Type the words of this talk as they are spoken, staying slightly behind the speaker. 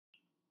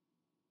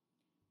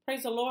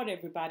Praise the Lord,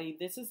 everybody.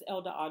 This is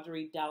Elder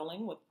Audrey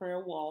Dowling with Prayer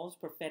Walls,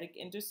 Prophetic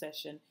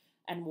Intercession,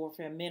 and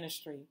Warfare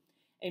Ministry,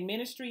 a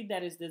ministry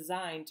that is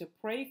designed to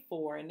pray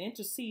for and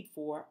intercede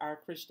for our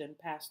Christian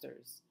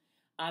pastors.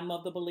 I'm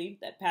of the belief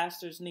that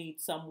pastors need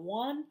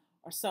someone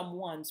or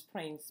someone's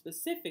praying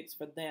specifics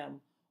for them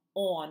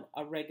on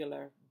a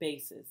regular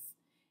basis.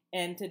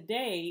 And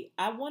today,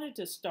 I wanted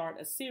to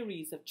start a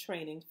series of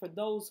trainings for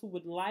those who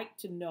would like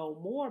to know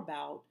more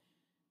about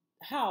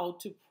how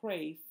to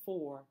pray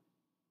for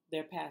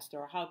their pastor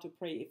or how to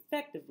pray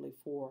effectively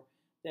for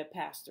their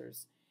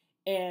pastors.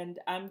 And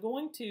I'm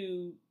going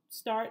to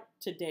start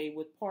today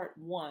with part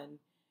one,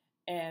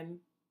 and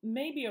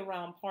maybe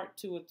around part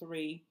two or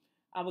three,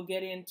 I will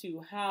get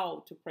into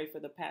how to pray for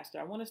the pastor.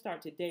 I want to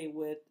start today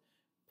with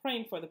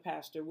praying for the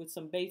pastor with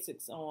some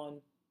basics on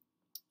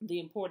the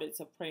importance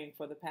of praying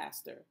for the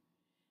pastor.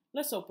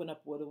 Let's open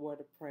up with a word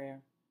of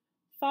prayer.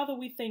 Father,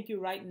 we thank you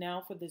right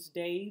now for this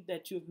day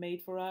that you have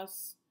made for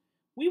us.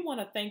 We want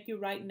to thank you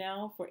right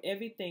now for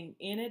everything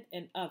in it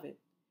and of it.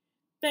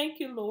 Thank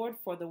you, Lord,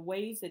 for the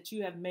ways that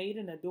you have made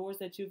and the doors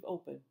that you've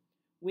opened.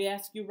 We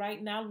ask you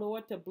right now,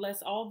 Lord, to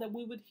bless all that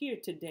we would hear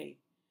today.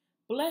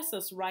 Bless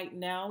us right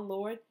now,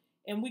 Lord,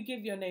 and we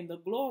give your name the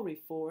glory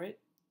for it,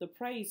 the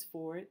praise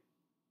for it,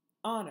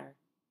 honor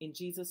in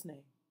Jesus'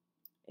 name.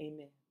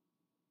 Amen.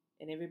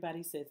 And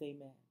everybody says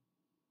amen.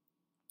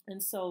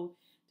 And so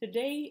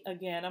today,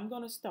 again, I'm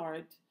going to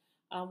start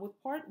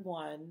with part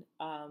one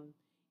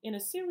in a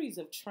series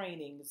of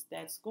trainings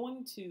that's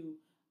going to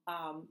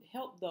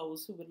help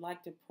those who would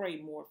like to pray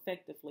more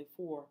effectively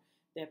for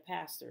their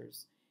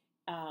pastors.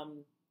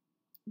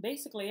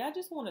 Basically, I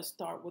just want to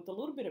start with a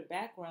little bit of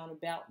background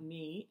about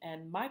me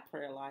and my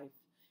prayer life.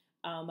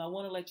 I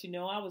want to let you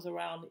know I was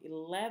around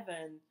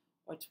 11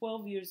 or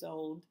 12 years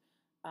old,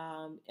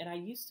 and I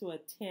used to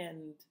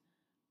attend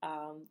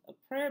a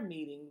prayer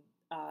meeting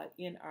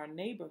in our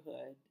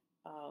neighborhood.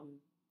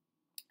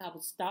 I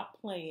would stop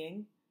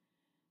playing,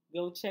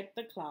 go check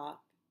the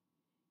clock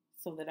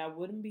so that I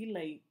wouldn't be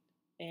late,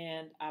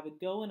 and I would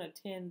go and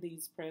attend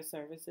these prayer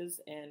services,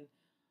 and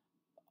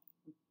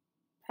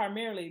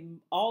primarily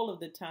all of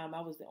the time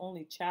I was the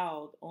only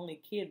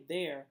kid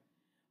there,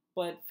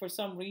 but for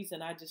some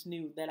reason I just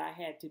knew that I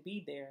had to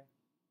be there.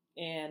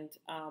 And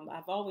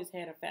I've always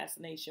had a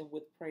fascination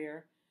with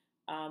prayer.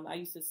 I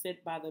used to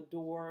sit by the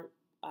door.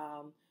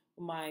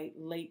 My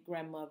late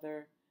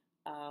grandmother,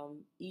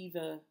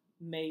 Eva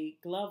Mae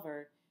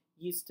Glover,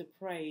 used to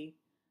pray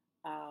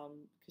because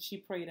she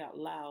prayed out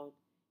loud.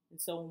 And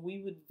so when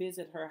we would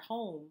visit her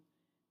home,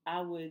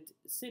 I would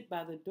sit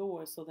by the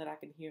door so that I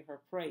could hear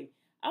her pray.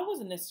 I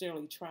wasn't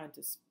necessarily trying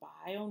to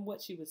spy on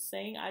what she was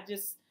saying. I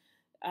just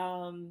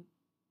thought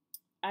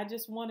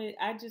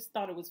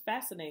it was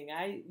fascinating.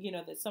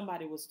 That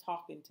somebody was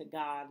talking to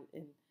God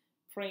and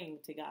praying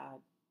to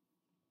God.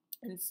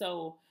 And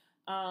so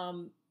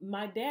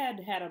my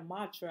dad had a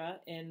mantra,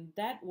 and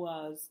that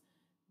was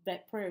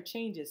that prayer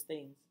changes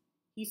things.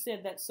 He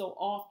said that so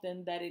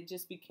often that it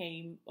just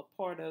became a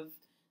part of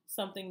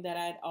something that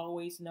I'd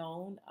always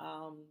known.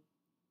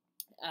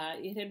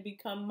 It had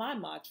become my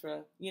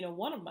mantra,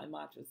 one of my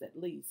mantras at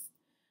least.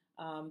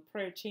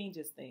 Prayer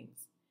changes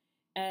things.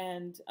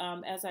 And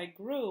as I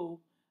grew,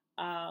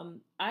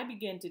 I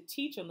began to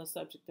teach on the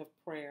subject of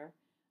prayer.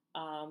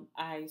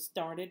 I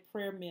started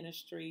prayer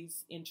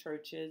ministries in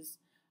churches.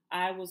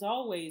 I was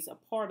always a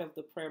part of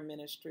the prayer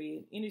ministry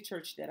in any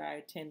church that I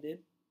attended.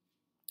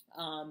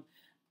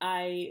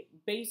 I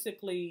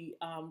basically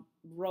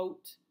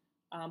wrote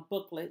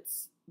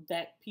booklets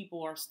that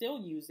people are still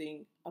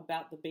using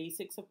about the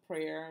basics of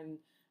prayer and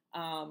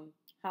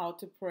how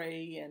to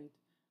pray, and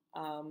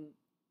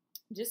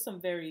just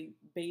some very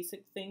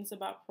basic things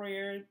about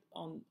prayer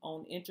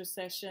on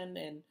intercession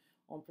and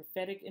on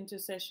prophetic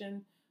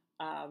intercession.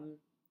 And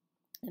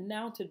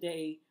now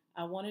today,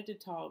 I wanted to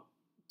talk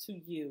to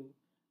you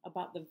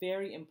about the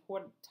very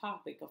important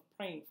topic of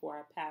praying for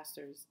our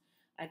pastors.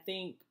 I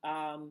think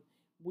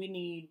we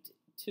need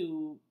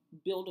to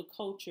build a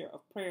culture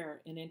of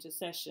prayer and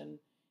intercession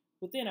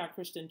within our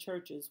Christian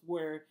churches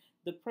where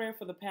the prayer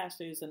for the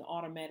pastor is an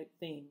automatic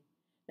thing.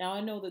 Now,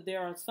 I know that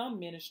there are some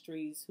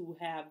ministries who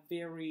have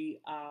very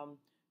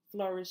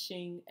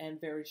flourishing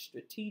and very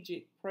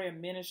strategic prayer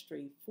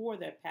ministry for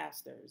their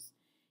pastors,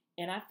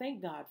 and I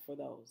thank God for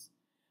those.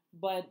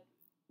 But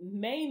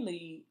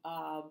mainly,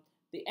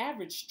 the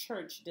average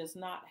church does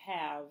not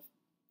have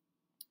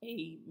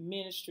a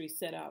ministry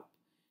set up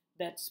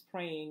that's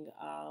praying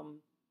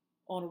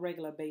on a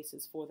regular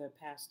basis for their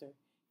pastor.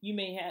 You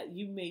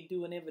may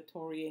do an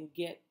inventory and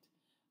get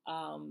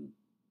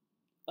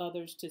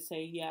others to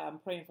say, yeah, I'm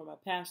praying for my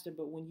pastor.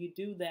 But when you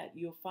do that,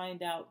 you'll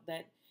find out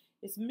that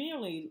it's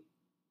merely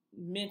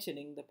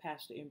mentioning the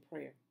pastor in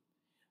prayer.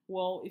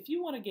 Well, if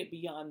you want to get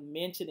beyond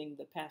mentioning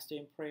the pastor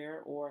in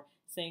prayer or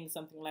saying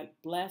something like,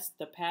 bless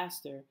the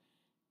pastor,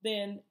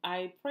 then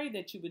I pray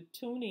that you would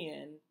tune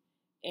in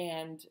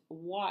and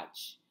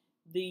watch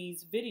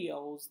these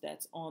videos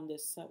that's on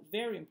this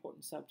very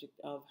important subject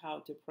of how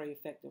to pray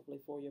effectively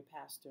for your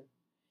pastor.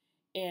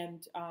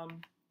 And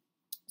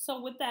So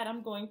with that,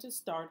 I'm going to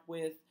start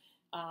with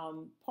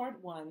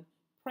part one,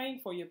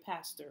 praying for your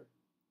pastor.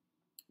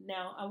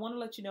 Now, I want to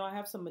let you know I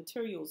have some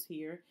materials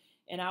here,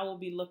 and I will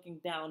be looking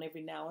down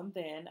every now and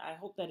then. I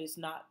hope that it's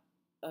not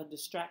a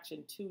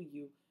distraction to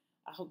you.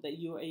 I hope that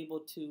you're able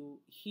to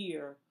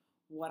hear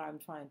what I'm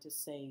trying to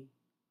say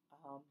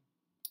um,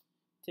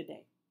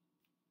 today.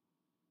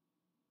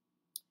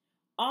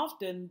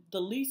 Often, the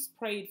least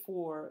prayed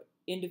for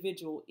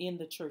individual in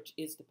the church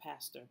is the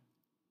pastor.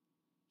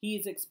 He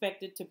is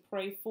expected to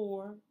pray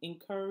for,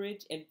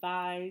 encourage,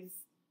 advise,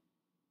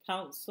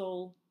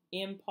 counsel,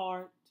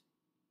 impart,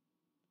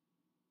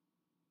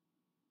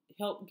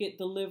 help get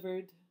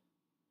delivered,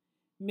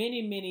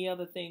 many, many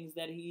other things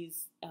that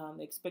he's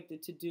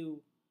expected to do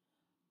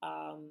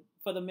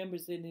for the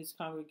members in his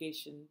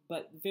congregation.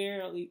 But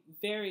very,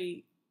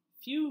 very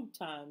few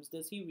times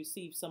does he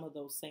receive some of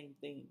those same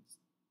things.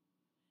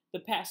 The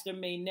pastor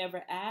may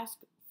never ask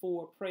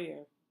for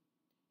prayer,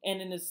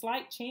 and in the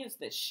slight chance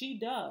that she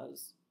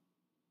does,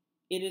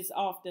 it is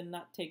often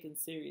not taken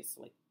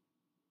seriously.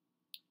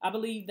 I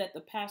believe that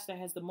the pastor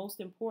has the most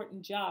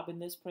important job in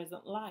this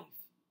present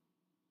life.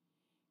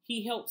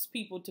 He helps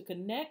people to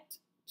connect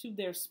to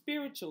their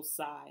spiritual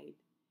side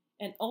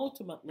and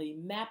ultimately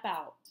map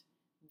out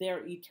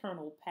their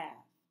eternal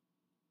path.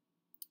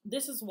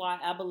 This is why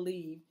I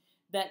believe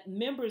that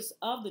members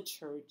of the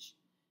church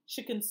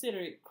should consider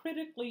it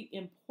critically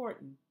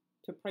important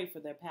to pray for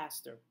their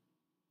pastor.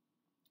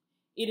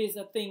 It is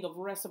a thing of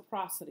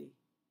reciprocity.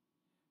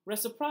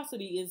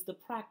 Reciprocity is the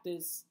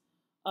practice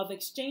of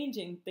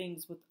exchanging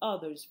things with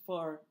others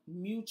for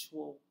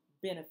mutual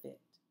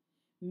benefit.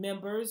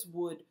 Members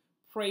would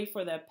pray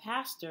for their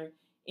pastor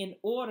in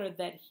order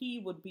that he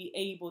would be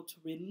able to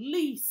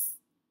release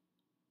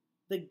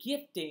the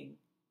gifting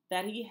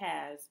that he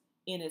has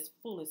in its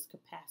fullest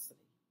capacity.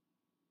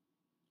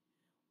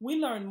 We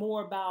learn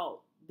more about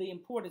the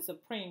importance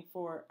of praying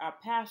for our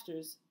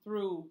pastors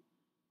through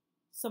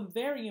some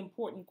very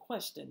important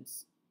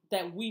questions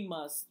that we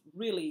must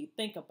really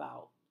think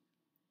about.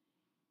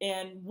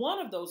 And one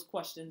of those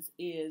questions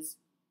is,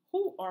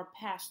 who are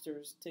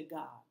pastors to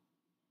God?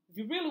 If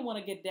you really want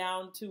to get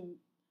down to,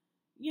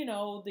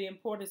 the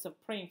importance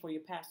of praying for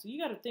your pastor,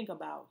 you got to think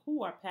about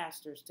who are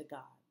pastors to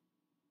God.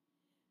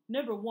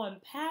 Number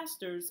one,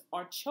 pastors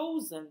are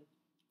chosen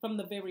from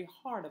the very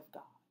heart of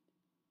God.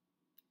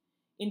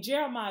 In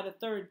Jeremiah,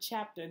 the 3rd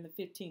chapter, in the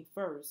 15th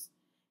verse,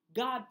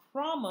 God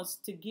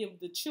promised to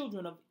give the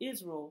children of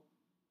Israel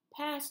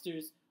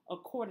pastors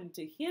according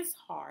to his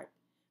heart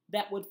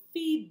that would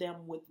feed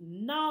them with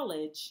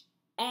knowledge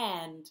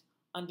and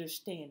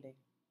understanding.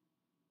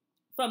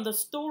 From the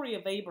story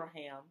of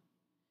Abraham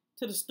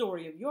to the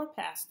story of your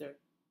pastor,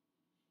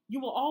 you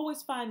will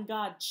always find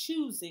God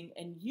choosing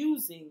and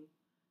using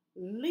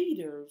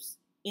leaders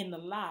in the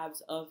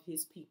lives of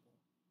his people.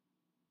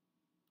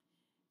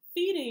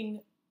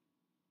 Feeding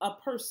a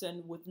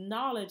person with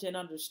knowledge and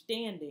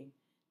understanding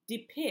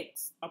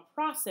depicts a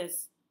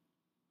process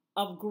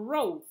of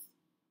growth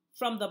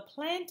from the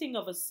planting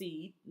of a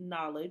seed,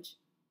 knowledge,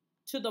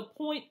 to the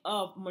point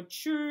of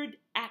matured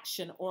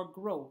action or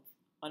growth,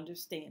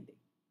 understanding.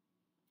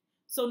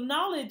 So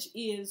knowledge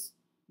is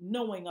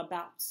knowing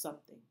about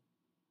something.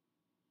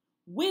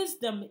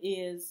 Wisdom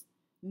is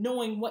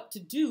knowing what to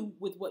do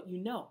with what you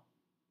know.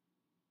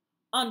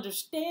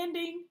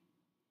 Understanding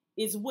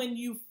is when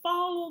you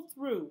follow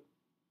through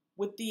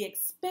with the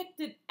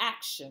expected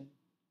action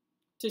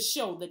to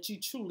show that you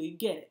truly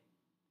get it.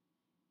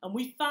 And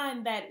we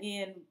find that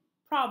in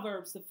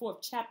Proverbs, the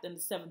 4th chapter and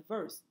the 7th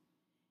verse.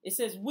 It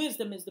says,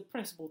 wisdom is the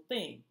principal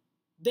thing.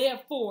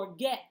 Therefore,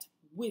 get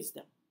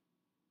wisdom.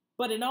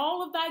 But in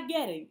all of thy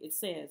getting, it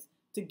says,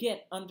 to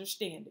get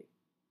understanding.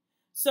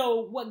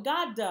 So what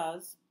God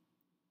does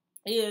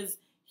is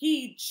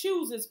he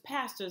chooses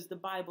pastors, the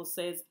Bible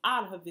says,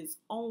 out of his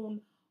own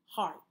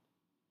heart.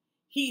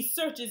 He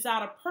searches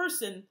out a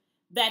person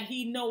that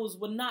he knows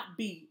will not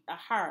be a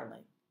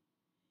hireling.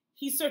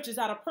 He searches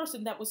out a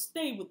person that will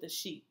stay with the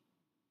sheep,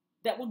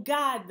 that will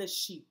guide the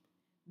sheep,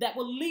 that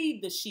will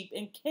lead the sheep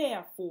and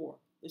care for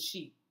the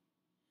sheep.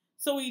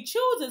 So he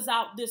chooses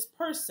out this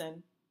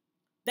person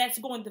that's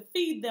going to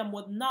feed them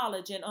with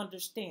knowledge and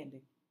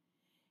understanding.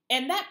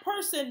 And that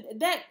person,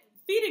 that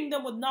feeding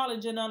them with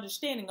knowledge and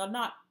understanding are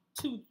not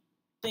two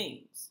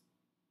things.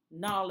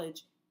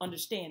 Knowledge,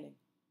 understanding.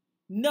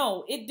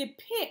 No, it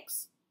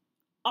depicts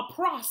a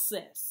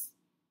process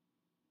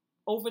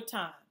over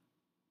time.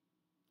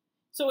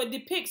 So it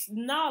depicts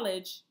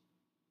knowledge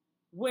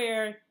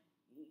where,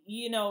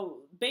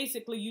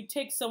 basically you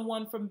take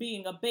someone from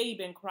being a babe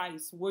in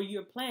Christ, where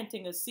you're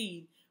planting a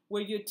seed,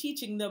 where you're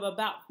teaching them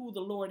about who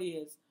the Lord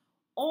is,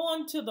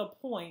 on to the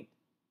point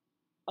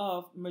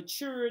of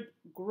matured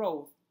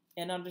growth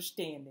and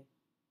understanding.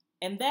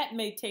 And that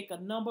may take a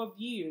number of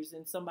years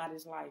in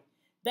somebody's life.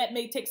 That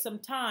may take some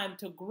time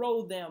to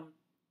grow them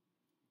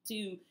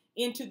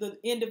into the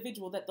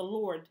individual that the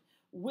Lord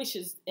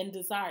wishes and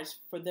desires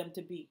for them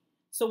to be.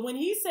 So when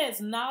he says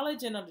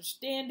knowledge and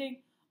understanding,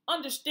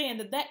 understand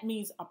that that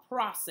means a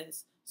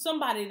process.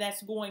 Somebody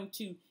that's going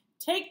to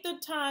take the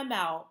time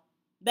out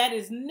that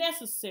is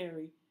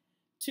necessary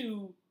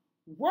to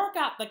work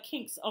out the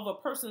kinks of a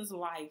person's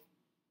life,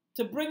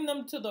 to bring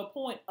them to the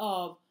point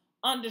of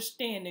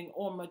understanding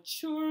or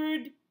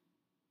matured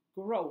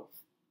growth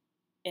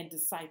and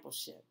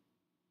discipleship.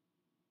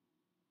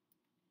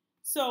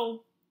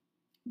 So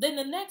then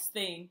the next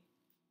thing,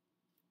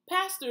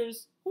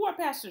 pastors, who are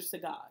pastors to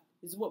God,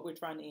 is what we're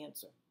trying to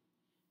answer.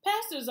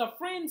 Pastors are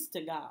friends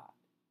to God.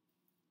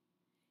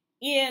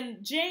 In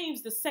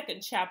James, the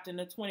 2nd chapter, in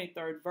the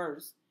 23rd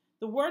verse,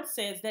 the word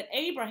says that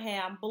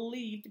Abraham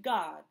believed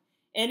God,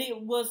 and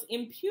it was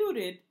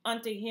imputed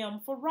unto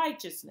him for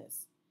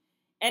righteousness.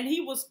 And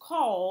he was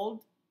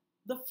called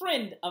the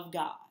friend of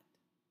God.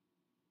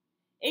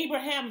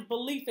 Abraham's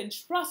belief and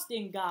trust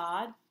in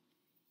God,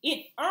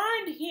 it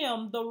earned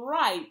him the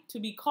right to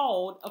be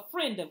called a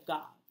friend of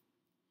God.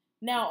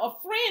 Now,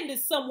 a friend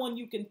is someone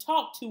you can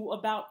talk to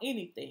about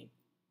anything.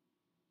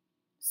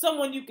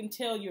 Someone you can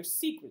tell your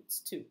secrets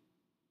to.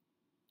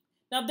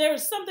 Now, there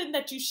is something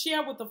that you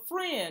share with a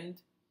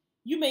friend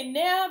you may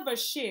never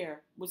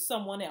share with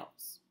someone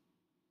else.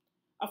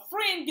 A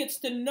friend gets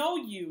to know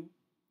you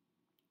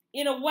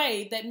in a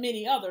way that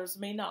many others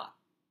may not.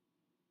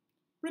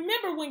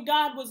 Remember when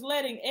God was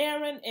letting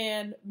Aaron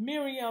and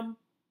Miriam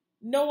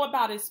know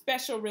about his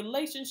special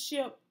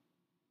relationship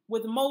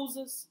with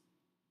Moses?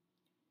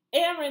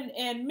 Aaron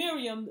and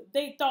Miriam,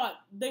 they thought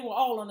they were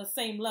all on the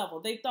same level.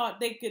 They thought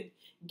they could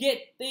get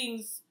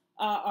things,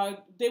 or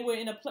they were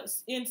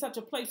in such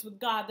a place with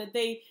God that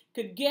they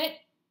could get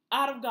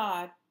out of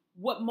God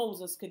what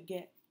Moses could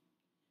get.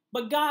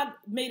 But God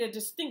made a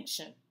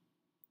distinction,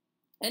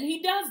 and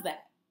he does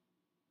that.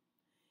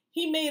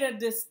 He made a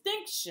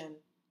distinction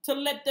to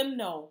let them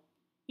know.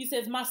 He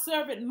says, my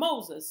servant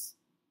Moses,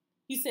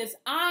 he says,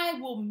 I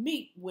will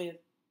meet with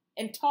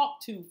and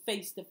talk to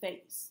face to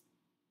face.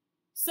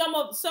 Some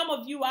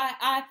of you,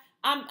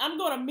 I'm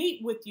going to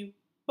meet with you,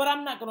 but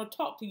I'm not going to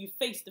talk to you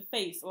face to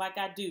face like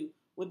I do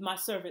with my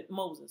servant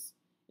Moses.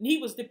 And he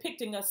was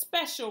depicting a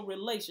special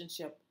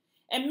relationship.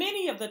 And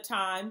many of the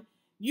time,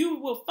 you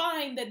will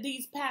find that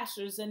these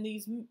pastors and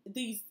these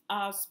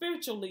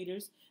spiritual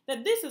leaders,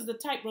 that this is the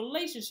type of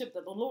relationship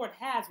that the Lord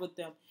has with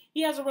them.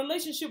 He has a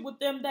relationship with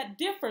them that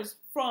differs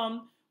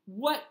from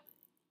what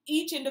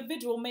each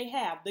individual may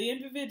have, the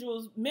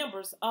individual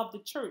members of the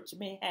church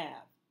may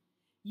have.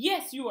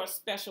 Yes, you are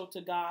special to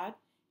God.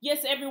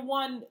 Yes,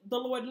 everyone the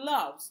Lord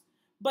loves,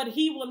 but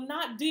he will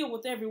not deal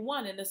with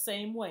everyone in the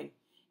same way.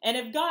 And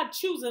if God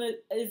chooses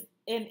an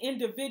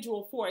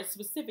individual for a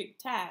specific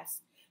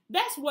task,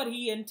 that's what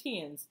he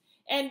intends.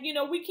 And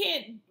we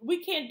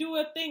can't do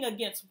a thing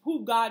against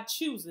who God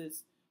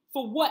chooses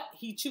for what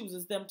he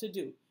chooses them to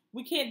do.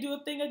 We can't do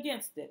a thing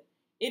against it.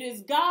 It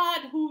is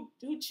God who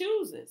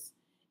chooses.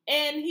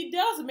 And he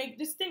does make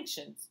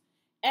distinctions.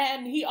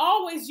 And he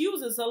always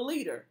uses a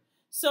leader.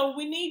 So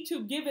we need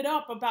to give it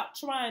up about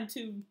trying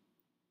to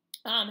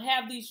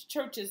have these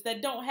churches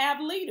that don't have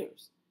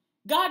leaders.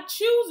 God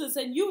chooses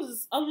and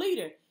uses a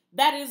leader.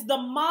 That is the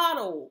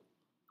model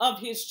of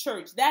his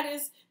church. That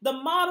is the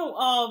model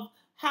of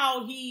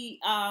how he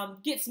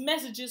gets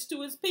messages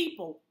to his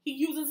people. He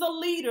uses a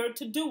leader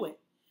to do it.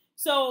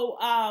 So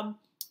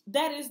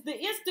that is the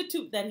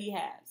institute that he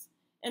has.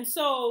 And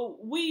so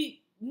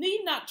we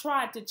need not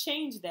try to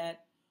change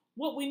that.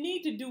 What we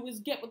need to do is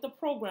get with the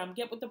program,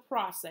 get with the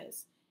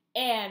process,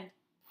 and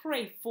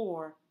pray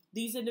for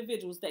these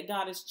individuals that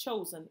God has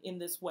chosen in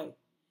this way.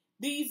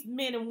 These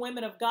men and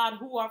women of God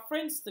who are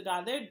friends to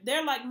God,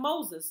 they're like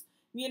Moses.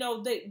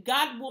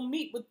 God will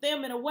meet with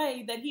them in a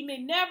way that he may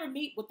never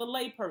meet with the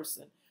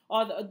layperson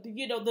or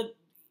the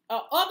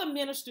other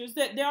ministers.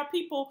 That there are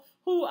people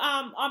who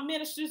are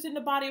ministers in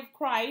the body of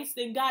Christ,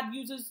 and God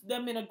uses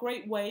them in a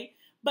great way,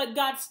 but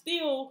God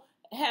still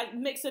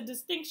makes a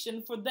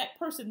distinction for that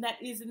person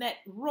that is in that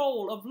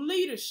role of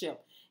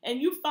leadership. And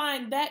you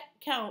find that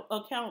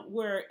account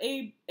where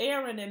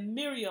Aaron and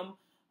Miriam,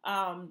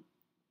 God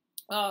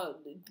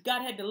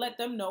had to let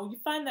them know. You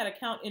find that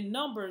account in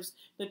Numbers,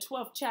 the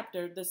 12th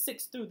chapter, the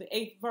 6th through the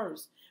 8th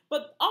verse.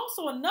 But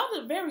also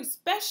another very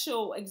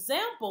special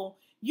example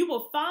you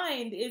will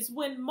find is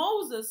when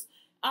Moses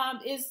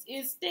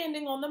is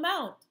standing on the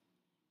mount,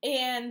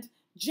 and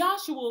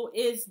Joshua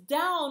is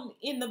down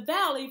in the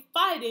valley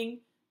fighting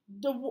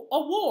a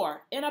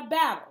war in a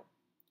battle.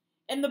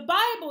 And the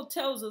Bible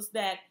tells us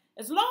that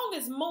as long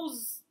as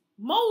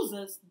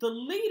Moses, the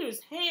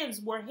leader's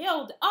hands were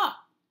held up,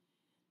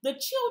 the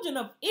children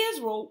of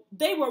Israel,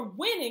 they were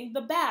winning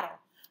the battle.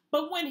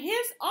 But when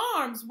his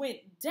arms went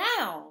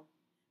down,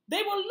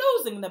 they were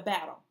losing the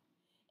battle.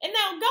 And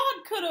now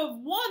God could have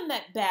won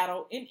that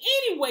battle in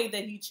any way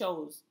that he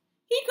chose.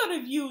 He could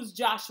have used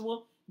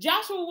Joshua.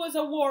 Joshua was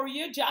a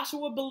warrior.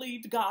 Joshua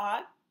believed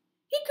God.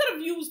 He could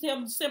have used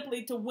him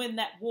simply to win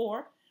that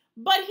war.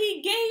 But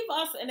he gave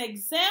us an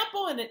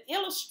example and an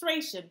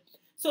illustration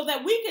so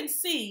that we can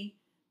see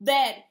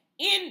that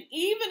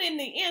even in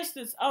the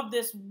instance of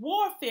this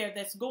warfare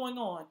that's going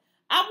on,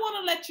 I want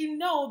to let you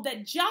know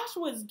that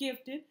Joshua is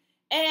gifted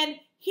and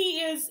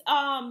he is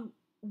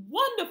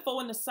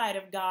wonderful in the sight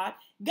of God.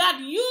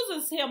 God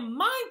uses him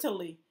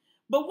mightily,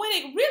 But when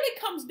it really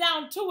comes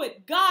down to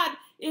it, God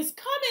is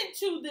coming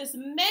to this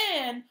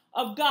man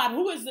of God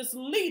who is this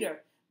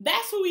leader.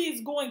 That's who he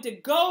is going to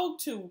go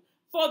to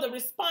for the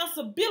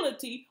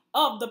responsibility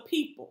of the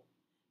people.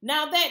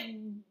 Now that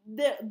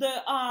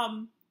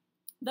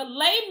the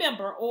lay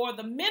member or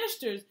the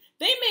ministers,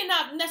 they may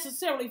not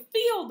necessarily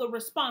feel the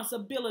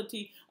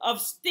responsibility of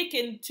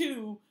sticking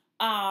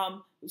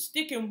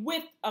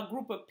with a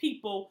group of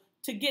people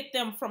to get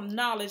them from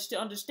knowledge to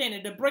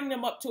understanding, to bring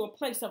them up to a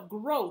place of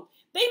growth.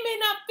 They may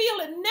not feel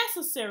it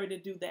necessary to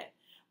do that.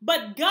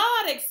 But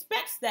God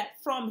expects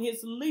that from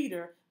his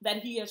leader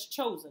that he has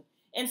chosen.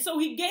 And so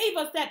he gave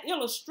us that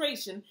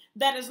illustration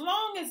that as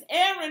long as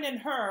Aaron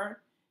and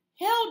Hur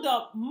held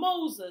up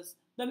Moses,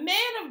 the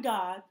man of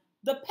God,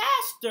 the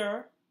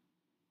pastor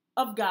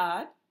of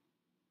God,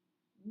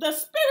 the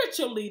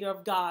spiritual leader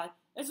of God,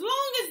 as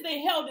long as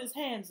they held his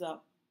hands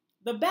up,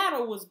 the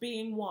battle was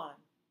being won.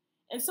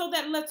 And so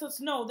that lets us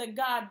know that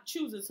God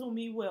chooses whom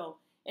he will.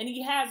 And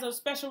he has a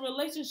special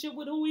relationship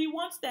with who he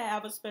wants to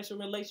have a special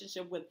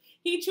relationship with.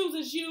 He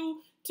chooses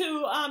you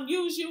to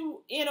use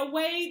you in a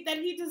way that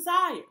he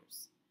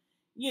desires,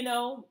 you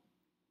know.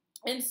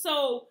 And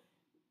so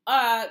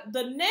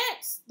the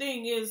next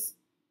thing is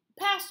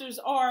pastors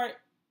are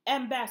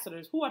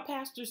ambassadors. Who are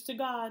pastors to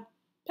God?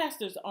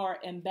 Pastors are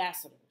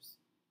ambassadors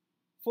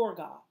for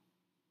God.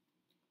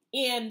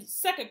 In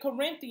 2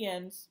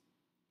 Corinthians,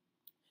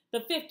 the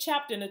 5th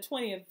chapter and the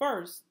 20th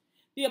verse,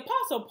 the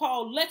Apostle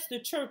Paul lets the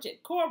church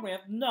at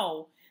Corinth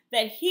know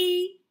that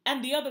he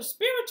and the other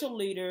spiritual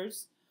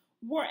leaders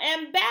were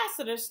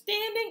ambassadors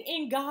standing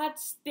in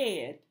God's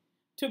stead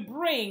to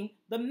bring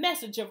the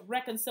message of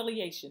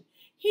reconciliation.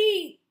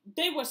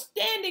 They were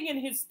standing in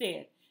his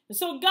stead. And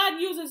so God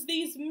uses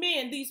these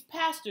men, these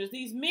pastors,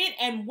 these men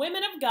and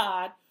women of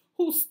God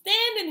who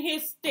stand in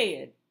his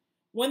stead.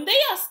 When they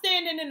are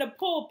standing in the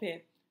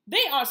pulpit,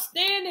 they are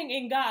standing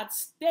in God's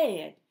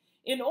stead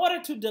in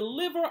order to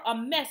deliver a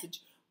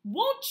message.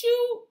 Wouldn't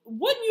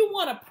you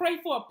want to pray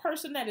for a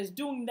person that is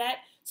doing that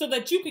so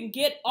that you can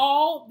get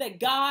all that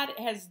God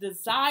has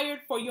desired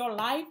for your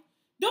life?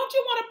 Don't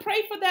you want to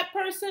pray for that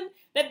person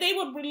that they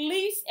would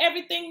release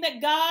everything that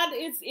God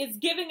is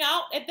giving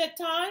out at that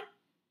time?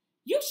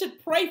 You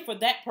should pray for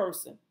that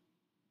person.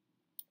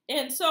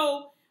 And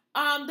so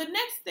the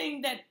next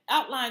thing that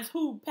outlines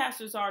who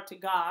pastors are to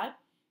God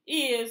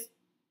is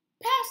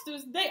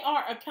pastors, they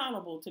are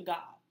accountable to God.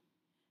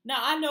 Now,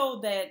 I know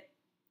that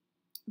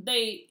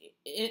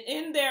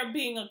in their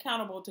being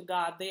accountable to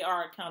God, they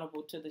are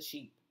accountable to the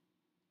sheep.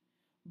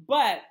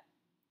 But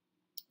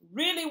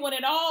really, when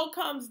it all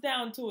comes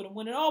down to it, and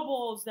when it all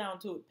boils down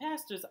to it,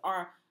 pastors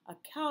are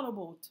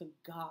accountable to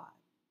God.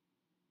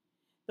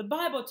 The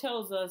Bible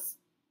tells us,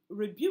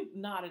 rebuke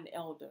not an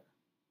elder.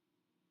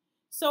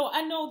 So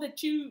I know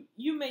that you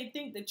may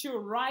think that you're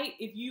right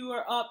if you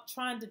are up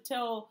trying to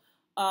tell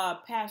a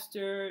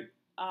pastor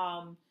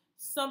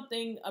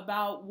something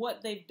about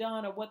what they've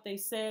done or what they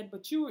said,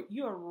 but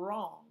you're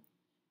wrong.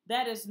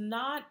 That is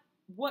not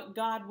what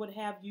God would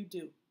have you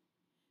do.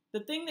 The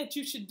thing that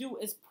you should do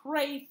is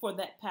pray for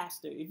that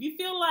pastor. If you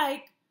feel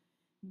like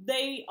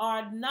they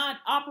are not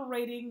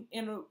operating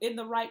in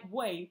the right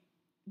way,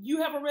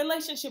 you have a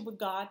relationship with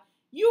God,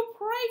 you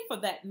pray for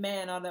that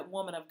man or that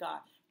woman of God.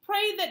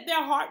 Pray that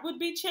their heart would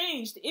be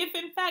changed. If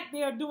in fact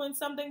they are doing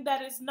something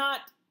that is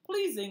not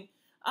pleasing,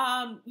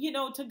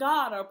 to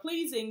God or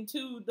pleasing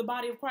to the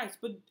body of Christ,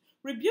 but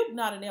rebuke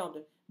not an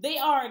elder. They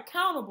are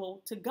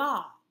accountable to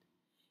God.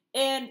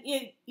 And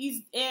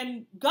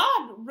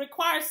God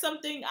requires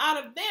something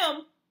out of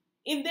them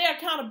in their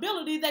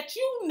accountability that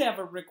you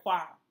never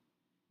require.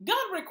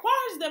 God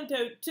requires them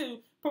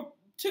to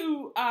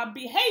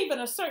behave in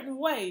a certain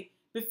way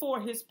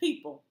before his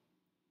people.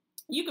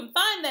 You can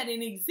find that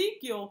in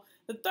Ezekiel,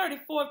 the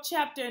 34th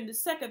chapter and the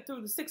 2nd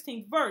through the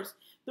 16th verse.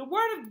 The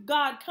word of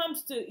God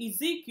comes to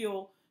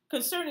Ezekiel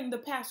concerning the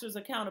pastor's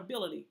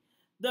accountability.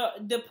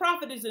 The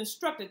prophet is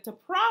instructed to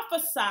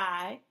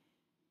prophesy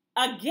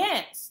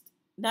against.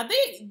 Now,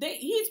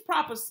 he's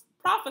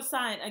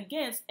prophesying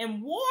against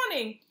and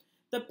warning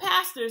the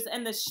pastors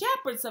and the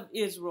shepherds of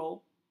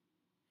Israel.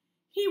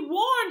 He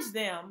warns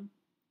them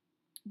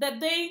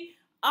that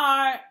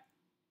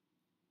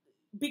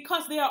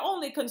because they are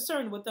only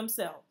concerned with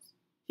themselves.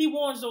 He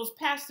warns those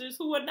pastors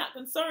who are not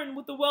concerned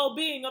with the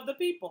well-being of the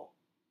people.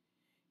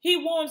 He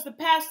warns the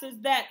pastors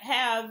that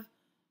have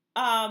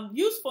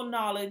useful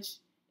knowledge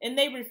and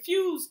they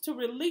refuse to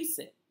release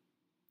it.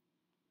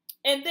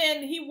 And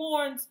then he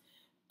warns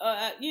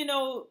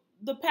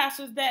the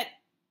pastors that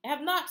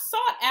have not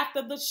sought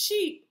after the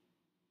sheep,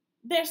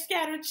 their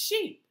scattered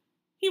sheep.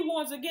 He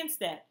warns against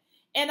that.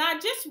 And I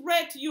just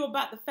read to you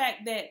about the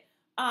fact that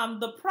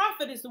the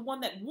prophet is the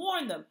one that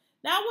warned them.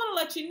 Now, I want to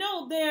let you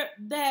know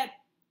that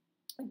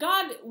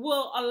God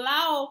will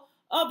allow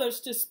others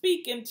to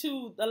speak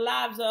into the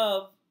lives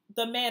of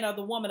the man or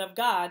the woman of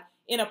God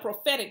in a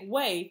prophetic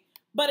way,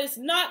 but it's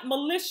not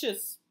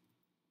malicious.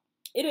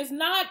 It is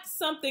not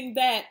something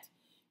that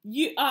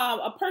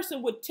a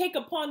person would take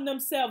upon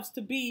themselves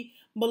to be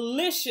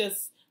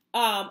malicious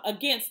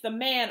against the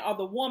man or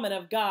the woman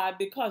of God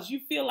because you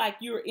feel like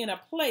you're in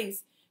a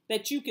place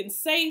that you can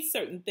say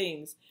certain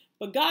things.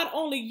 But God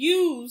only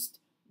used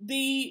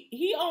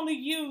he only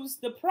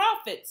used the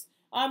prophets,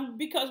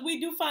 because we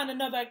do find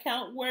another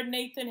account where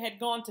Nathan had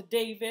gone to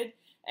David,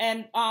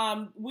 and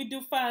we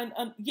do find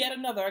yet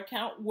another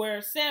account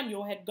where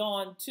Samuel had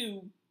gone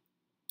to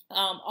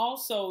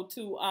also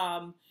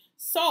to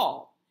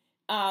Saul.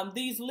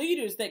 These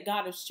leaders that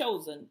God has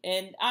chosen,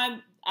 and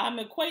I'm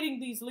equating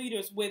these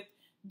leaders with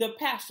the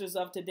pastors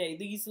of today,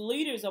 these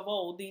leaders of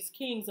old, these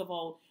kings of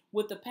old,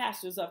 with the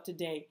pastors of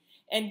today.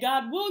 And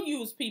God will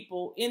use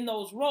people in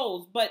those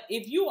roles. But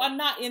if you are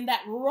not in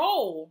that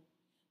role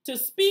to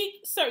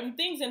speak certain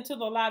things into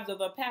the lives of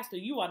a pastor,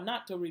 you are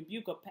not to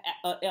rebuke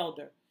an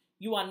elder.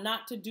 You are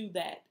not to do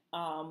that.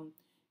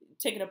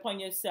 Take it upon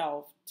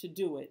yourself to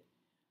do it.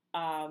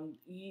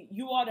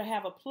 You ought to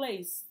have a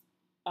place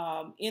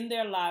in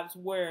their lives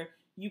where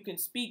you can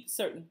speak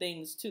certain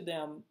things to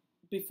them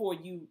before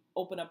you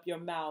open up your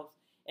mouth.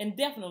 And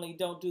definitely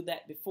don't do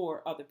that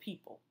before other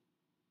people.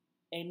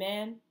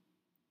 Amen.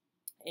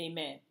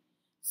 Amen.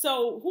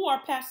 So who are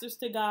pastors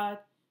to God?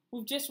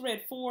 We've just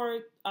read 4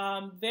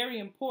 very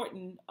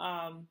important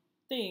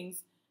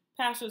things.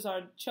 Pastors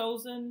are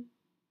chosen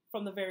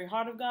from the very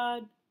heart of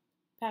God.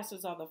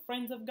 Pastors are the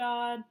friends of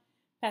God.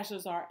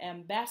 Pastors are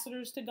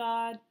ambassadors to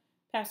God.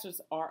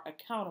 Pastors are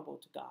accountable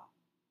to God.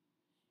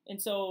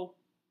 And so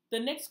the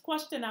next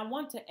question I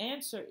want to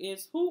answer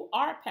is, who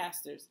are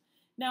pastors?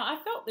 Now, I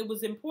felt it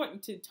was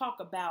important to talk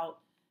about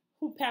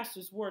who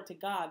pastors were to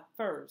God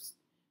first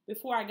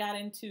before I got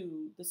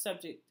into the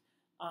subject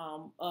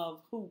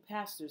of who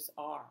pastors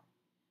are.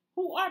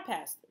 Who are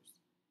pastors?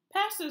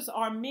 Pastors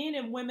are men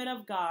and women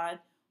of God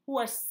who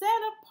are set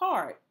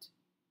apart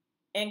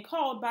and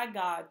called by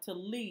God to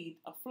lead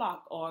a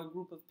flock or a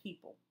group of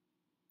people.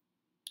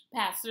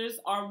 Pastors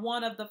are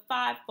one of the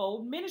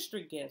 5-fold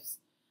ministry gifts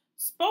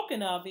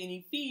spoken of in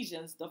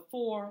Ephesians, the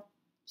 4th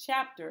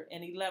chapter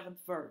and 11th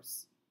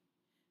verse.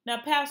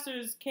 Now,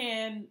 pastors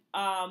can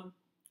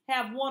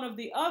have one of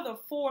the other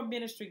 4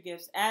 ministry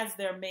gifts as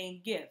their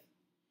main gift.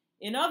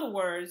 In other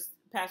words,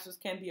 pastors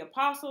can be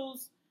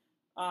apostles,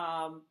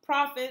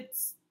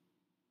 prophets,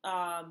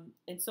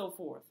 and so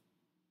forth.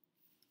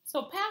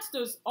 So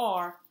pastors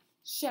are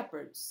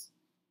shepherds.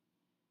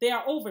 They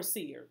are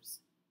overseers.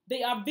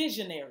 They are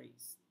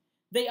visionaries.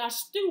 They are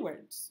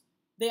stewards.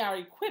 They are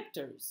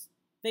equippers.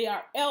 They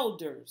are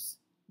elders.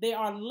 They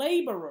are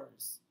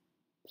laborers,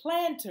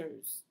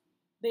 planters.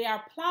 They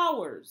are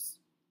plowers,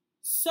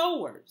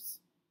 sowers,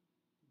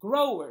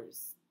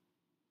 growers,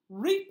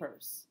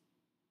 reapers.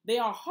 They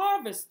are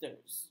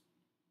harvesters.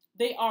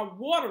 They are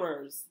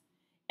waterers.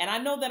 And I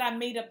know that I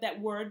made up that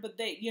word, but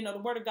the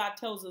word of God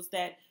tells us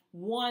that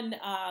one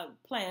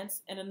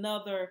plants and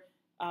another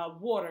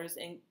waters,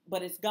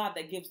 but it's God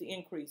that gives the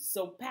increase.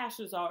 So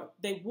pastors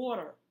they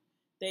water.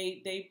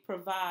 They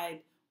provide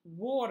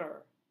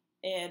water,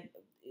 and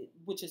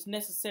which is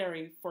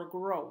necessary for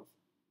growth.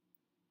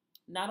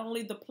 Not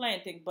only the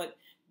planting, but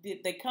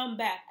they come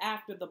back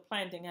after the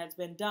planting has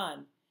been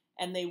done,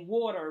 and they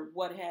water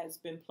what has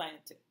been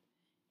planted.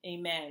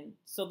 Amen.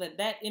 So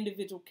that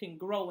individual can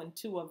grow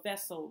into a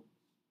vessel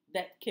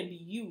that can be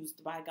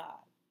used by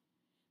God.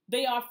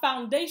 They are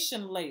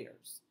foundation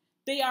layers.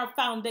 They are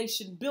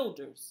foundation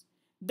builders.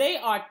 They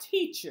are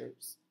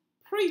teachers,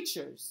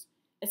 preachers,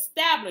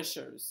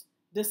 establishers,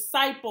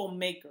 disciple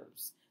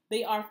makers.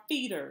 They are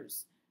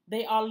feeders.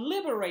 They are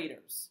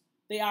liberators.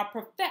 They are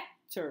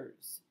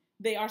perfecters.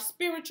 They are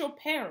spiritual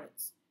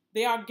parents.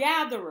 They are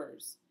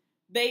gatherers.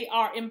 They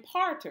are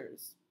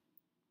imparters.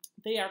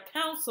 They are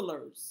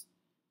counselors.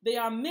 They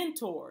are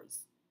mentors.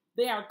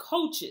 They are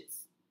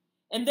coaches.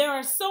 And there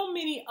are so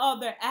many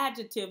other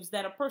adjectives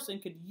that a person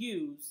could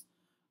use,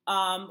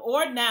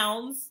 or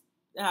nouns,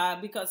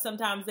 because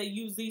sometimes they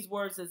use these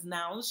words as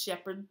nouns,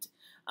 shepherd.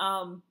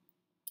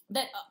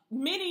 That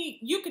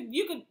many,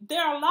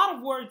 there are a lot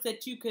of words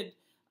that you could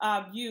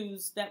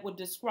use that would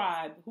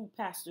describe who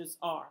pastors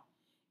are.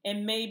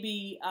 And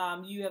maybe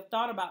you have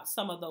thought about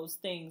some of those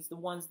things, the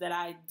ones that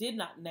I did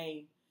not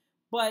name.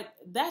 But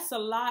that's a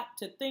lot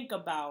to think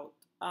about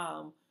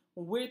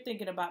when we're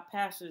thinking about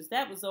pastors.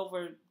 That was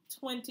over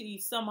 20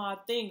 some odd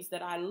things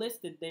that I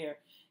listed there.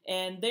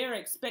 And they're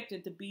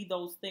expected to be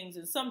those things.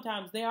 And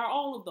sometimes they are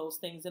all of those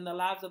things in the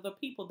lives of the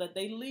people that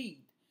they lead.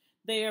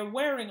 They are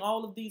wearing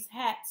all of these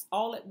hats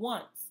all at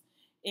once.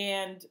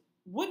 And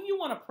wouldn't you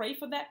want to pray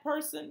for that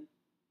person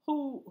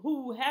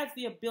who has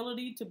the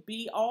ability to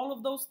be all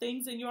of those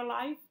things in your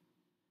life?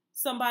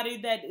 Somebody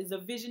that is a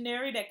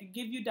visionary that could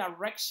give you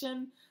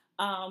direction,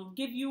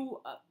 give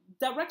you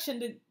direction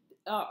to,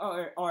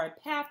 or a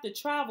path to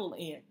travel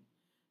in,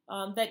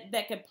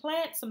 that can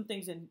plant some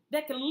things and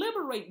that can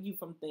liberate you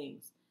from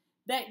things,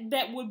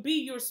 that would be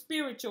your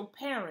spiritual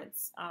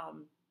parents,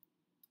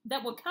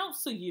 that would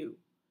counsel you,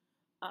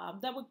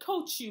 that would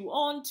coach you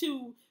on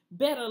to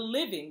better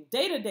living,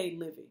 day-to-day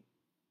living.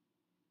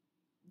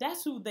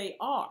 That's who they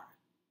are.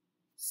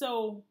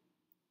 So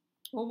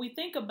when we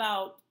think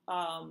about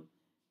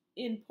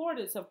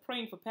importance of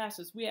praying for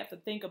pastors, we have to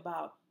think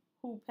about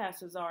who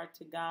pastors are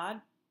to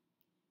God,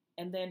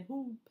 and then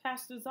who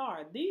pastors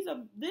are.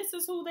 This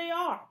is who they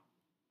are.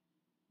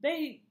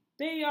 They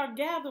are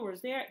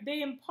gatherers.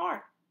 They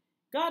impart.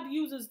 God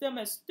uses them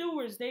as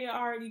stewards. They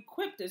are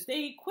equippers.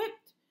 They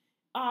equipped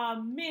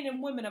men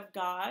and women of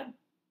God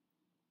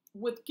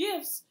with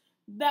gifts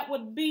that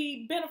would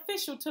be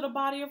beneficial to the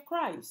body of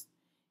Christ.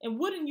 And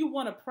wouldn't you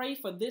want to pray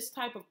for this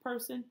type of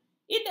person?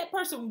 Isn't that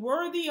person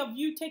worthy of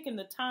you taking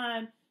the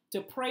time to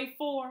pray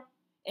for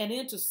and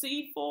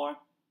intercede for?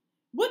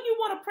 Wouldn't you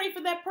want to pray for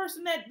that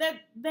person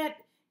that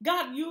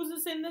God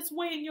uses in this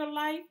way in your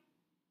life?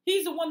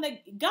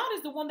 God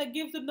is the one that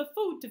gives them the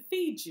food to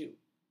feed you.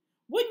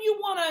 Wouldn't you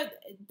want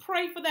to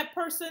pray for that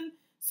person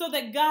so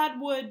that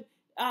God would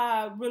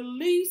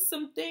release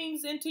some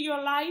things into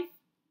your life,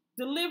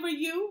 deliver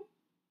you?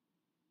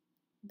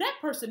 That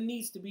person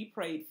needs to be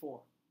prayed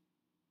for.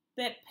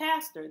 That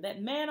pastor,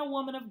 that man or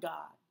woman of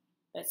God,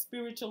 that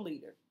spiritual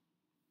leader.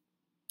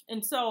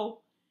 And so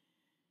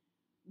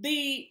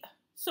we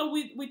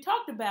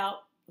talked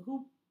about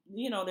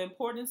the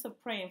importance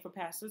of praying for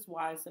pastors,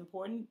 why it's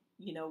important.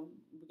 We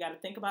got to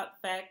think about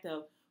the fact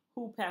of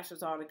who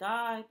pastors are to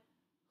God,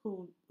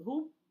 who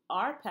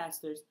are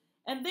pastors.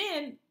 And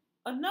then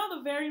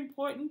another very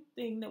important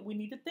thing that we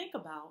need to think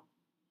about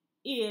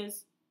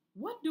is,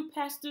 what do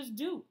pastors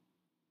do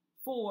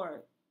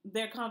for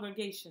their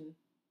congregation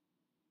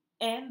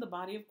and the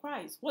body of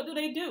Christ? What do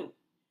they do?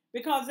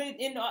 Because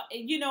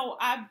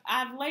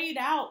I've laid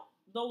out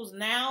those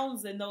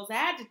nouns and those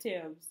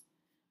adjectives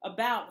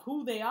about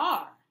who they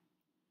are.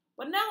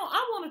 But now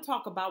I want to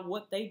talk about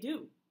what they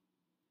do.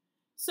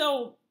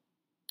 So,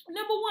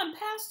 number one,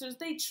 pastors,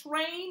 they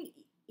train,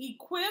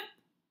 equip,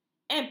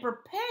 and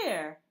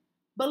prepare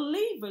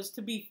believers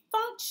to be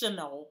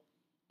functional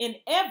in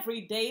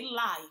everyday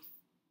life.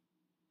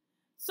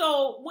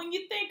 So when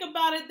you think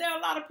about it, there are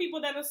a lot of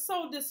people that are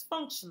so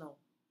dysfunctional.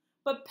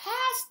 But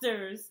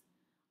pastors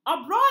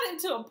are brought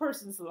into a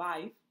person's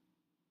life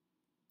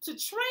to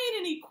train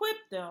and equip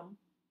them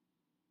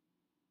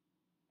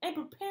and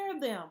prepare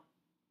them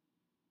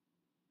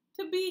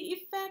to be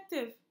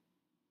effective,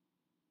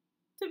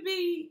 to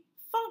be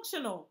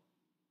functional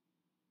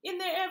in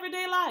their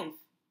everyday life.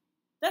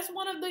 That's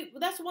one of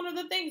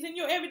the things in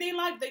your everyday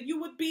life, that you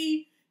would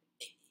be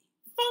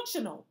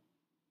functional.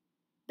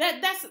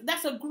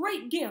 That's a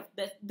great gift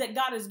that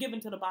God has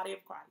given to the body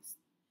of Christ.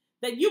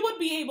 That you would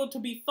be able to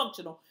be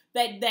functional.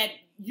 That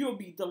you'll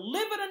be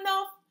delivered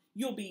enough,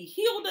 you'll be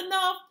healed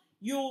enough,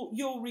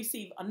 you'll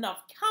receive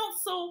enough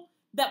counsel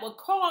that will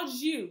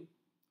cause you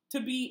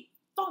to be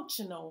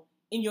functional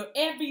in your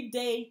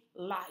everyday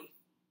life.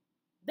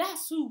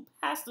 That's who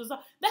pastors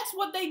are. That's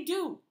what they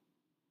do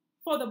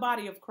for the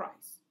body of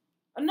Christ.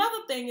 Another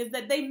thing is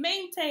that they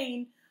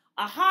maintain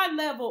a high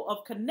level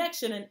of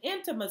connection and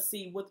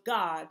intimacy with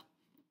God.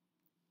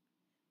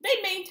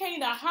 They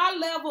maintain a high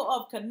level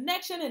of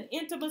connection and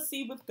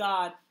intimacy with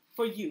God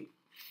for you.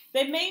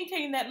 They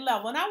maintain that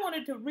level. And I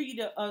wanted to read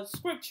a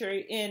scripture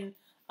in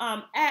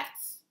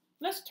Acts.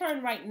 Let's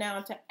turn right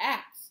now to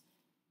Acts,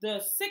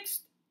 the 6th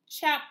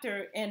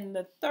chapter and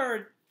the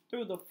 3rd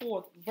through the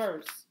 4th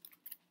verse.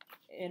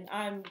 And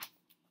I'm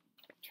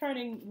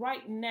turning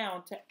right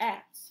now to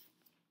Acts,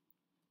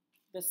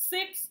 the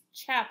 6th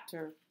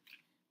chapter,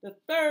 the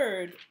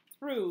 3rd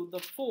through the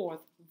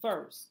 4th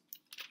verse.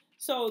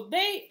 So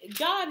they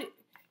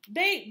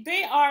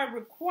are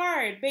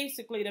required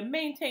basically to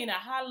maintain a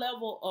high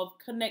level of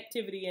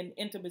connectivity and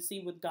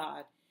intimacy with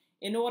God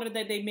in order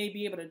that they may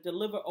be able to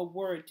deliver a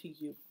word to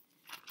you.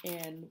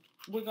 And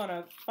we're going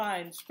to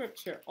find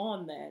scripture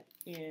on that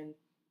in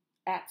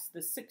Acts, the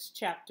 6th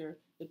chapter,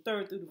 the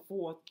 3rd through the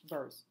 4th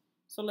verse.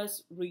 So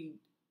let's read.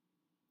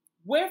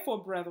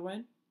 Wherefore,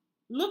 brethren,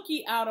 look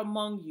ye out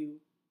among you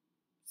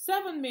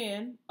 7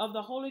 men of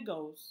the Holy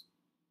Ghost,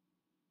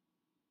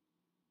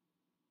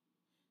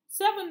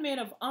 7 men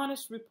of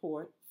honest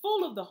report,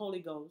 full of the Holy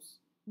Ghost,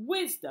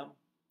 wisdom,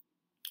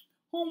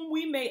 whom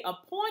we may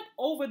appoint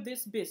over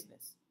this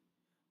business.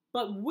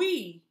 But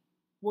we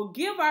will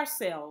give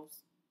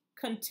ourselves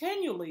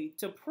continually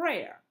to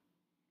prayer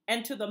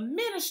and to the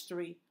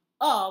ministry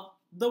of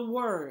the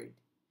word.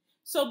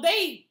 So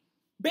they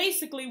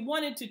basically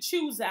wanted to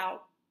choose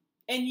out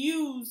and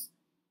use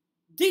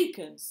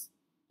deacons,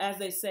 as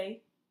they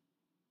say.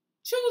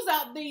 Choose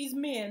out these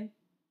men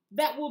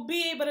that will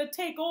be able to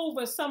take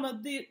over some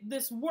of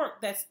this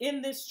work that's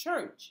in this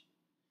church,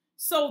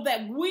 so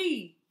that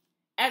we,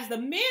 as the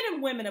men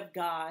and women of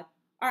God,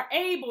 are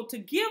able to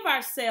give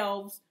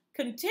ourselves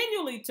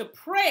continually to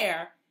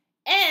prayer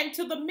and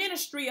to the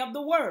ministry of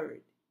the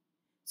word.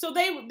 So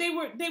they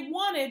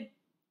wanted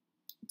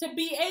to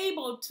be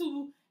able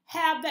to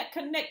have that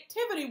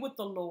connectivity with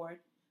the Lord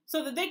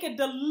so that they could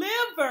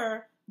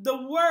deliver the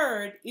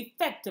word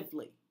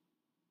effectively.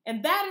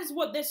 And that is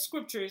what this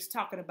scripture is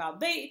talking about.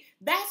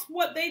 That's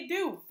what they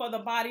do for the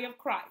body of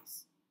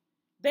Christ.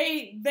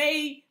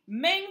 They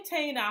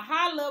maintain a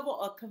high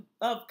level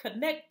of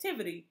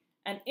connectivity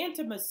and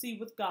intimacy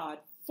with God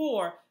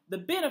for the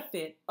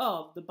benefit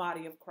of the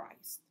body of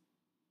Christ.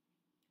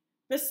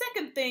 The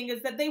second thing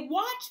is that they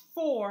watch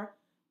for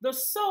the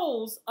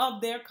souls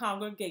of their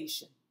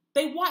congregation.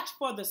 They watch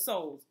for the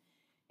souls.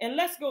 And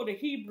let's go to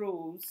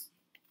Hebrews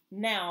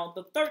now,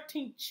 the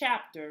 13th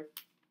chapter.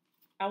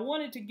 I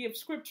wanted to give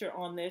scripture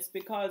on this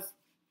because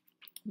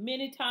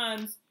many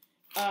times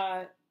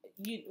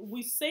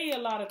we say a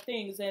lot of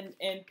things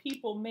and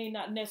people may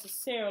not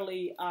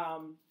necessarily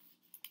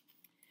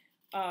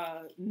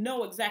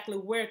know exactly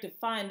where to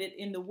find it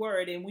in the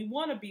word. And we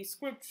want to be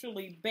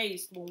scripturally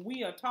based when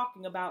we are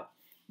talking about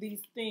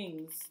these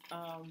things.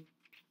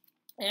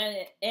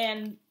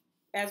 And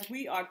as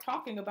we are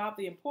talking about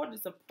the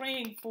importance of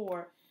praying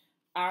for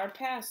our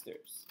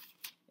pastors.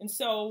 And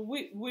so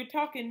we're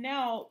talking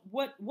now,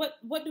 what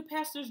do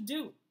pastors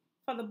do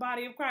for the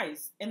body of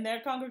Christ in their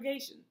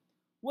congregation?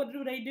 What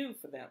do they do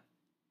for them?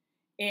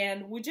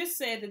 And we just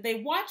said that they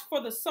watch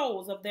for the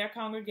souls of their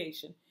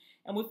congregation.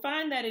 And we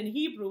find that in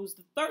Hebrews,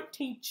 the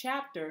 13th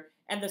chapter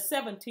and the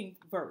 17th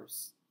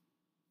verse.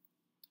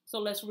 So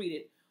let's read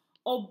it.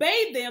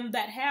 Obey them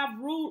that have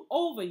rule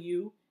over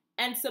you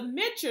and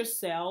submit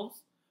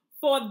yourselves,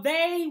 for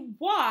they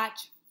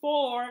watch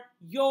for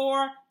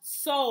your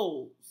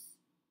souls.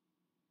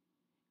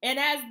 And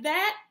as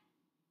that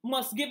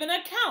must give an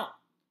account,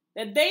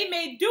 that they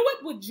may do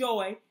it with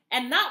joy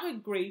and not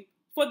with grief,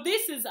 for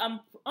this is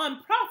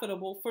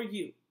unprofitable for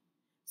you.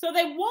 So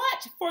they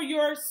watch for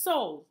your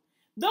souls.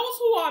 Those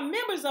who are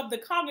members of the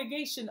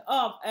congregation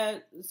of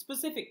a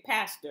specific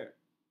pastor,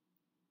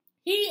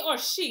 he or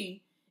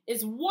she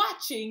is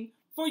watching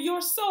for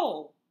your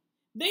soul.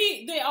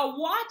 They are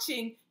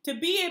watching to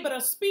be able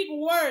to speak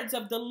words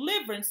of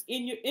deliverance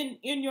in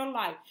your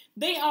life.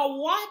 They are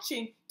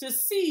watching to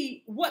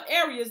see what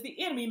areas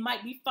the enemy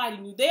might be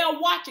fighting you. They are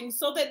watching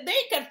so that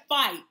they can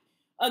fight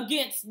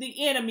against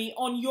the enemy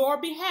on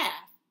your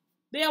behalf.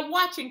 They are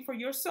watching for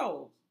your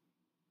soul.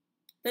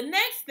 The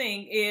next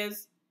thing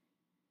is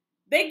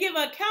they give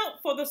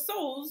account for the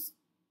souls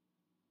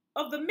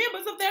of the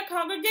members of their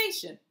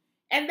congregation.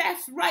 And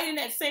that's right in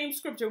that same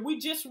scripture. We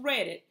just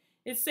read it.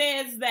 It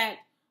says that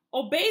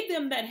obey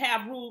them that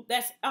have rule.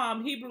 That's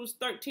Hebrews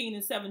 13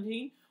 and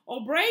 17.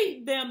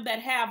 Obey them that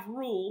have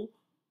rule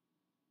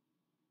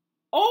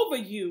over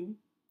you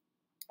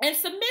and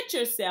submit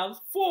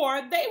yourselves,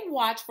 for they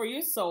watch for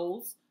your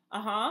souls.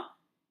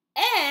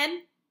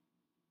 And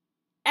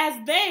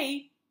as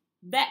they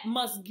that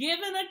must give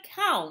an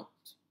account,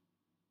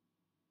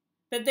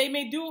 that they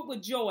may do it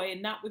with joy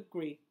and not with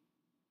grief,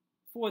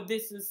 for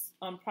this is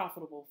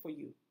unprofitable for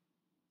you.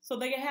 So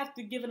they have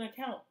to give an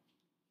account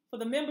for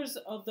the members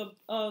of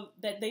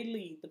that they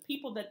lead, the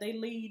people that they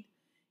lead,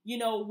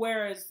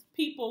 whereas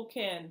people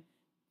can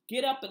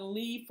get up and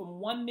leave from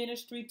one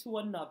ministry to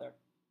another.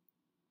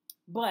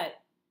 But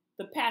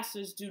the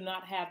pastors do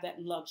not have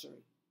that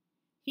luxury.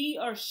 He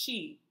or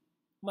she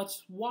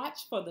must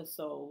watch for the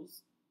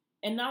souls.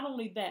 And not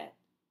only that,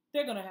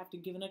 they're going to have to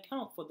give an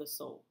account for the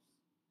souls.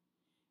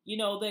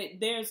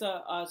 There's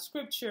a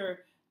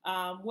scripture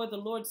where the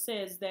Lord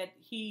says that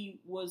he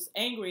was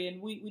angry.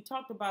 And we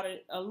talked about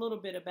it a little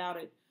bit about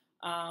it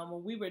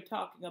when we were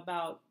talking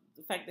about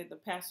the fact that the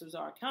pastors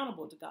are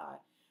accountable to God.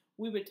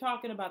 We were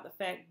talking about the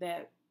fact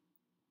that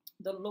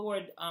the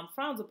Lord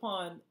frowns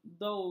upon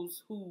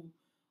those who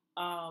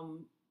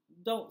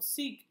don't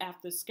seek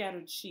after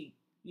scattered sheep.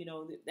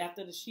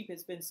 After the sheep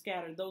has been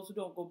scattered, those who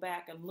don't go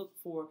back and look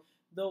for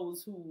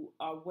those who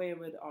are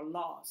wayward or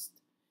lost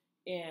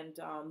and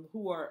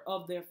who are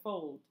of their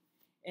fold.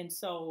 And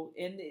so,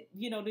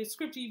 the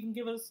scripture even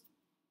gives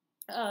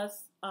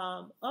us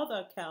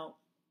other account.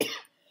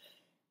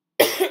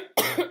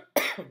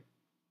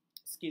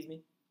 Excuse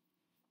me.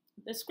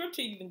 The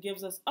scripture even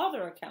gives us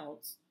other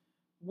accounts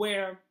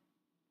where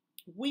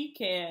we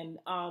can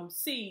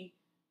see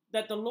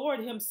that the Lord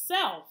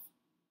himself,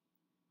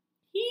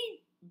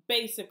 he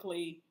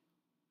basically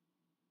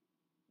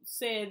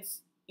says,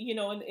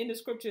 in the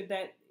scripture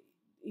that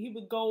he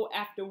would go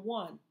after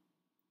one.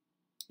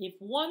 If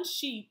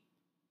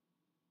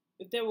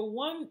there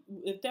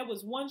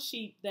was one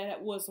sheep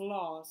that was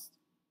lost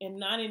and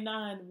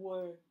 99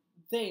 were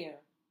there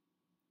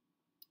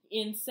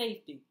in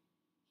safety,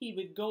 he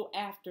would go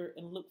after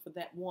and look for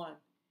that one.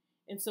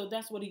 And so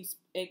that's what he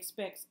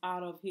expects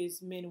out of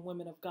his men and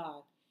women of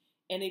God.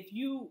 And if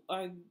you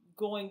are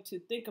going to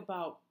think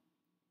about,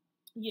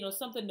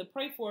 something to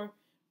pray for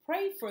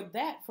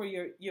that for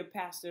your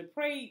pastor.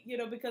 Pray,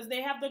 because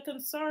they have the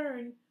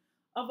concern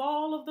of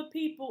all of the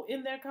people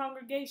in their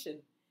congregation.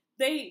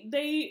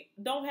 They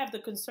don't have the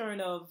concern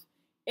of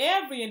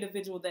every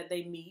individual that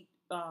they meet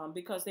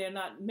because they're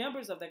not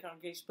members of their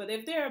congregation. But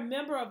if they're a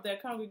member of their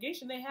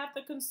congregation, they have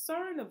the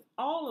concern of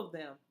all of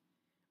them.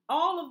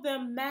 All of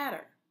them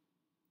matter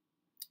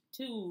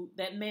to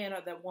that man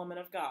or that woman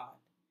of God.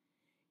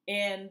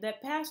 And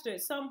that pastor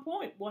at some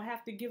point will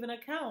have to give an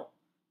account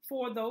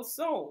for those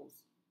souls.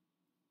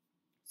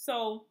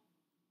 So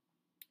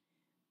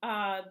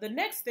the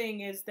next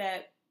thing is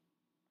that,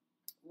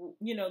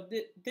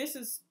 this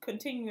is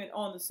continuing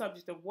on the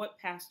subject of what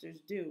pastors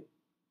do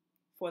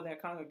for their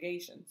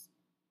congregations.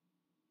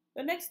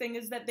 The next thing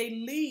is that they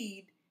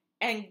lead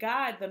and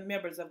guide the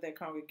members of their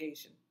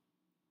congregation.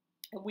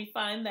 And we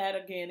find that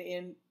again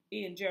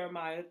in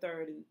Jeremiah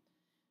 3rd and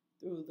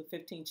through the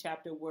 15th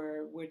chapter,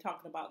 where we're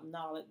talking about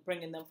knowledge,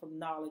 bringing them from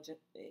knowledge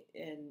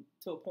and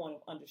to a point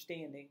of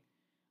understanding,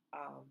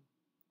 um,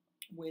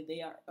 where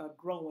they are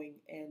growing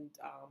and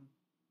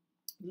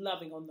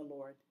loving on the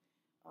Lord,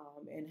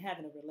 and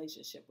having a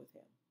relationship with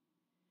Him.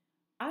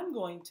 I'm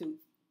going to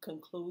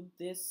conclude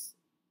this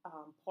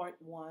part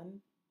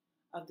one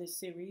of this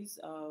series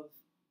of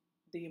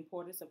the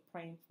importance of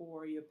praying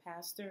for your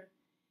pastor,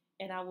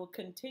 and I will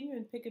continue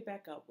and pick it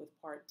back up with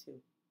part two.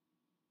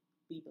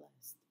 Be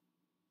blessed.